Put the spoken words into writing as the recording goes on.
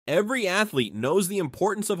every athlete knows the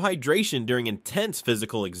importance of hydration during intense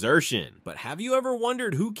physical exertion. But have you ever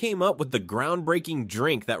wondered who came up with the groundbreaking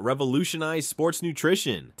drink that revolutionized sports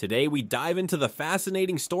nutrition? Today we dive into the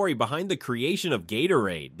fascinating story behind the creation of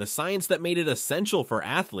Gatorade, the science that made it essential for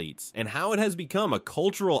athletes, and how it has become a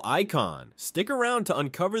cultural icon. Stick around to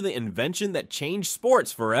uncover the invention that changed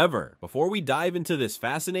sports forever. Before we dive into this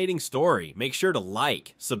fascinating story, make sure to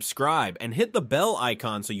like, subscribe, and hit the bell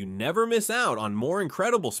icon so you never miss out on more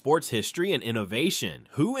incredible sports history and innovation.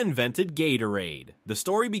 Who invented Gatorade? The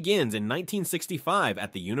story begins in 1965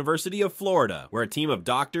 at the University of Florida, where a team of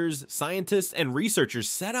doctors, scientists, and researchers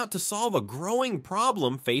set out to solve a growing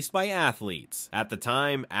problem faced by athletes. At the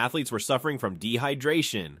time, athletes were suffering from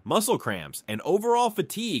dehydration, muscle cramps, and overall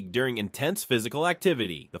fatigue during intense physical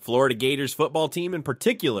activity. The Florida Gators football team in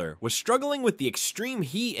particular was struggling with the extreme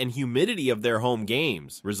heat and humidity of their home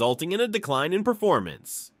games, resulting in a decline in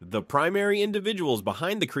performance. The primary individuals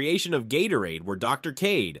behind the creation of Gatorade were Dr.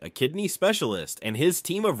 Cade, a kidney specialist, and his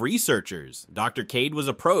team of researchers. Dr. Cade was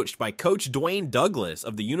approached by Coach Dwayne Douglas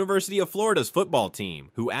of the University of Florida's football team,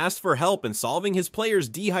 who asked for help in solving his players'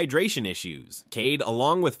 dehydration issues. Cade,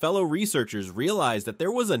 along with fellow researchers, realized that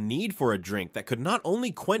there was a need for a drink that could not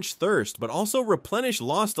only quench thirst, but also replenish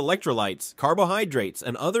lost electrolytes, carbohydrates,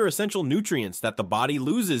 and other essential nutrients that the body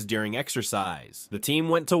loses during exercise. The team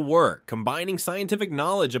went to work, combining scientific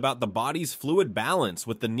knowledge about the body's fluid balance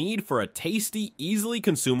with the need for a tasty, easily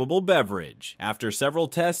consumable beverage. After several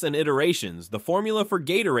tests and iterations, the formula for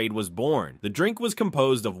Gatorade was born. The drink was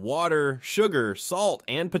composed of water, sugar, salt,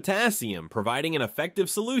 and potassium, providing an effective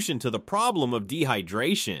solution to the problem of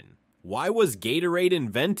dehydration. Why was Gatorade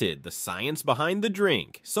invented? The science behind the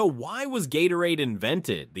drink. So why was Gatorade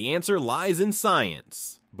invented? The answer lies in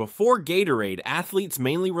science. Before Gatorade, athletes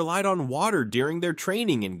mainly relied on water during their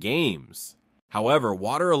training and games. However,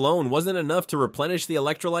 water alone wasn't enough to replenish the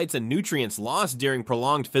electrolytes and nutrients lost during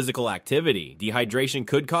prolonged physical activity. Dehydration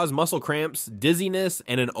could cause muscle cramps, dizziness,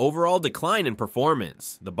 and an overall decline in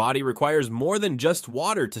performance. The body requires more than just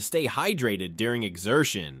water to stay hydrated during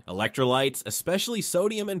exertion. Electrolytes, especially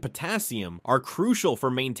sodium and potassium, are crucial for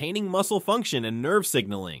maintaining muscle function and nerve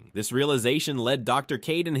signaling. This realization led Dr.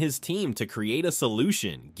 Cade and his team to create a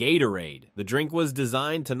solution, Gatorade. The drink was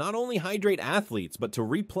designed to not only hydrate athletes, but to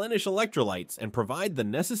replenish electrolytes and provide the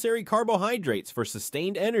necessary carbohydrates for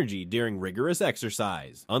sustained energy during rigorous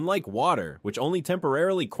exercise. Unlike water, which only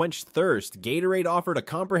temporarily quenched thirst, Gatorade offered a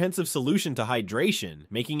comprehensive solution to hydration,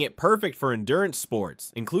 making it perfect for endurance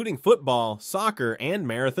sports, including football, soccer, and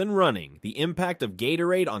marathon running. The impact of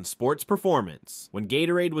Gatorade on sports performance. When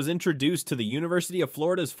Gatorade was introduced to the University of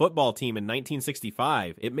Florida's football team in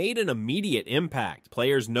 1965, it made an immediate impact.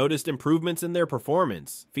 Players noticed improvements in their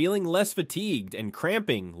performance, feeling less fatigued and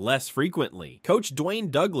cramping less frequently. Coach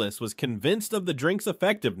Dwayne Douglas was convinced of the drink's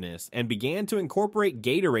effectiveness and began to incorporate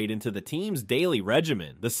Gatorade into the team's daily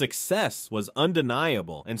regimen. The success was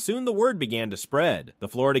undeniable, and soon the word began to spread. The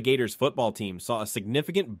Florida Gators football team saw a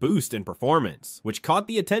significant boost in performance, which caught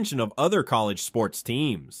the attention of other college sports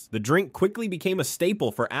teams. The drink quickly became a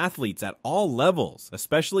staple for athletes at all levels,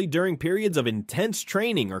 especially during periods of intense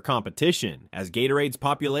training or competition. As Gatorade's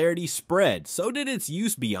popularity spread, so did its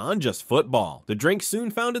use beyond just football. The drink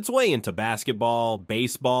soon found its way into basketball,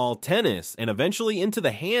 baseball, tennis, and eventually into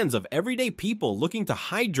the hands of everyday people looking to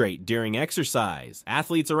hydrate during exercise.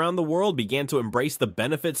 Athletes around the world began to embrace the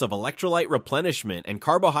benefits of electrolyte replenishment and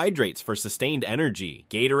carbohydrates for sustained energy.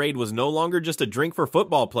 Gatorade was no longer just a drink for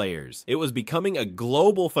football players. It was becoming a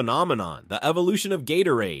global phenomenon, the evolution of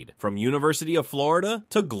Gatorade, from University of Florida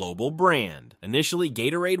to global brand. Initially,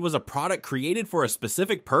 Gatorade was a product created for a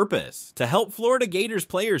specific purpose, to help Florida Gators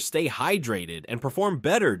players stay hydrated and perform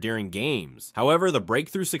better during games. However, the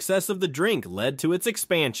breakthrough success of the drink led to its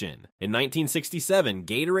expansion. In 1967,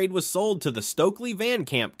 Gatorade was sold to the Stokely Van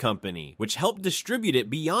Camp Company, which helped distribute it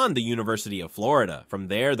beyond the University of Florida. From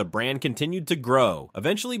there, the brand continued to grow,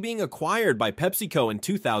 eventually being acquired by PepsiCo in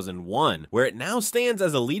 2001, where it now stands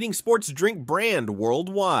as a leading sports drink brand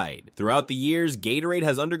worldwide. Throughout the years, Gatorade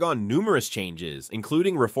has undergone numerous changes,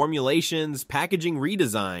 including reformulations, packaging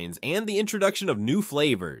redesigns, and the introduction of new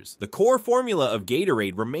flavors. The core formula of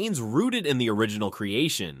Gatorade remains rooted in the original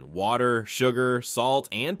creation: water, sugar, salt,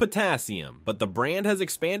 and potassium. But the brand has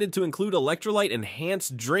expanded to include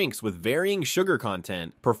electrolyte-enhanced drinks with varying sugar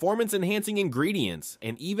content, performance-enhancing ingredients,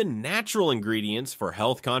 and even natural ingredients for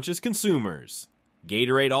health-conscious consumers.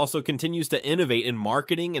 Gatorade also continues to innovate in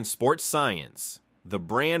marketing and sports science. The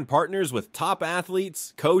brand partners with top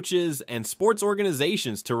athletes, coaches, and sports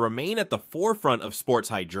organizations to remain at the forefront of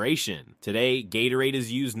sports hydration. Today, Gatorade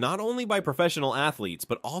is used not only by professional athletes,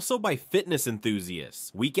 but also by fitness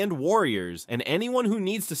enthusiasts, weekend warriors, and anyone who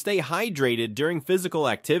needs to stay hydrated during physical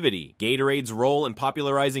activity. Gatorade's role in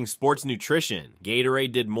popularizing sports nutrition.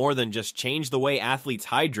 Gatorade did more than just change the way athletes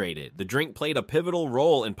hydrated. The drink played a pivotal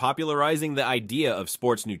role in popularizing the idea of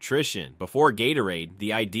sports nutrition. Before Gatorade,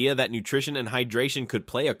 the idea that nutrition and hydration could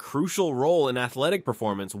play a crucial role in athletic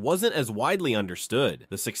performance wasn't as widely understood.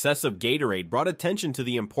 The success of Gatorade brought attention to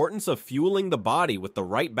the importance of fueling the body with the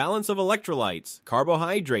right balance of electrolytes,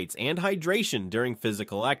 carbohydrates, and hydration during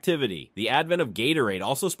physical activity. The advent of Gatorade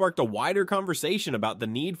also sparked a wider conversation about the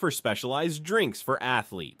need for specialized drinks for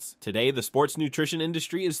athletes. Today, the sports nutrition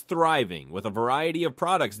industry is thriving, with a variety of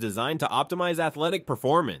products designed to optimize athletic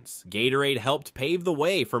performance. Gatorade helped pave the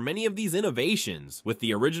way for many of these innovations, with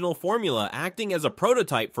the original formula acting as a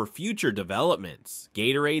prototype for future developments.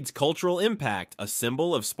 Gatorade's cultural impact, a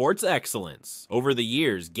symbol of sports excellence. Over the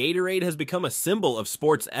years, Gatorade has become a symbol of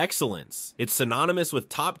sports excellence. It's synonymous with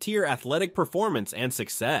top-tier athletic performance and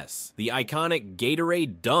success. The iconic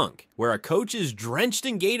Gatorade dunk, where a coach is drenched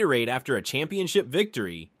in Gatorade after a championship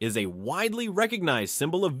victory, is a widely recognized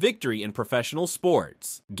symbol of victory in professional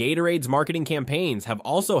sports. Gatorade's marketing campaigns have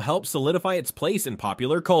also helped solidify its place in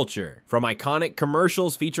popular culture. From iconic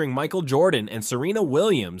commercials featuring Michael Jordan and Serena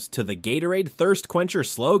Williams to the Gatorade Thirst Quencher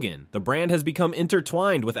slogan, the brand has become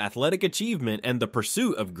intertwined with athletic achievement and the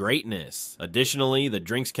pursuit of greatness. Additionally, the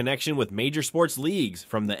drink's connection with major sports leagues,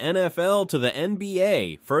 from the NFL to the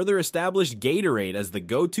NBA, further established Gatorade as the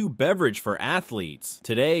go-to beverage for athletes.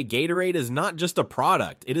 Today, Gatorade is not just a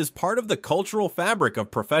product, it is part of the cultural fabric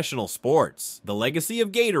of professional sports. The legacy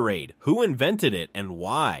of Gatorade, who invented it and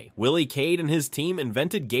why? Willie Cade and his team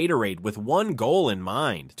invented Gatorade with one goal in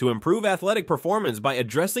mind: to improve athletic performance by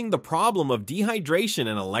addressing the problem of dehydration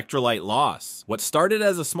and electrolyte loss. What started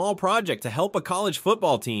as a small project to help a college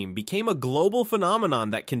football team became a global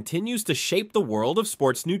phenomenon that continues to shape the world of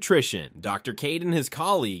sports nutrition. Dr. Cade and his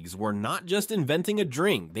colleagues were not just inventing a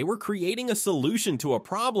drink, they were creating a solution to a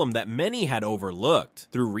problem that many had overlooked.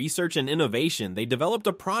 Through research and innovation, they developed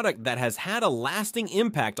a product that has had a lasting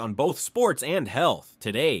impact on both sports and health.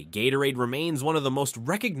 Today, Gatorade remains one of the most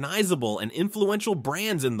recognizable and influential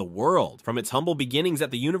brands in the world. From its humble beginnings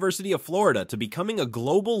at the University of Florida to becoming a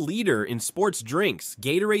global leader in sports drinks,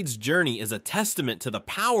 Gatorade's journey is a testament to the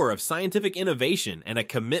power of scientific innovation and a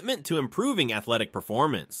commitment to improving athletic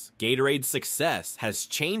performance. Gatorade's success has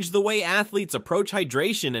changed the way athletes approach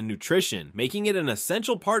hydration and nutrition, making it an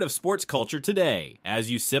essential part of sports culture today. As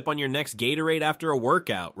you sip on your next Gatorade after a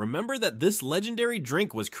workout, remember that this legendary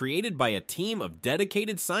drink was created by a team of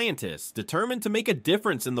dedicated scientists determined to make a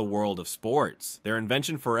difference in the world of sports. Their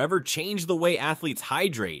invention forever changed the way athletes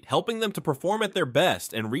hydrate, helping them to perform at their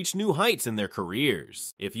best and reach new heights in their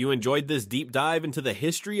careers. If you enjoyed this deep dive into the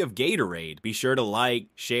history of Gatorade, be sure to like,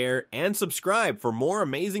 share, and subscribe for more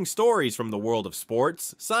amazing stories from the world of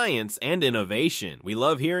sports, science, and innovation. We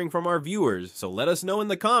love hearing from our viewers, so let us know in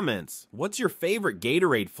the comments, what's your favorite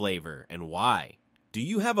Gatorade flavor and why? Do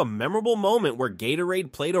you have a memorable moment where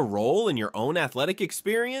Gatorade played a role in your own athletic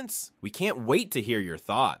experience? We can't wait to hear your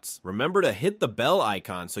thoughts. Remember to hit the bell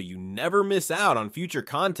icon so you never miss out on future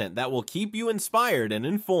content that will keep you inspired and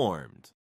informed.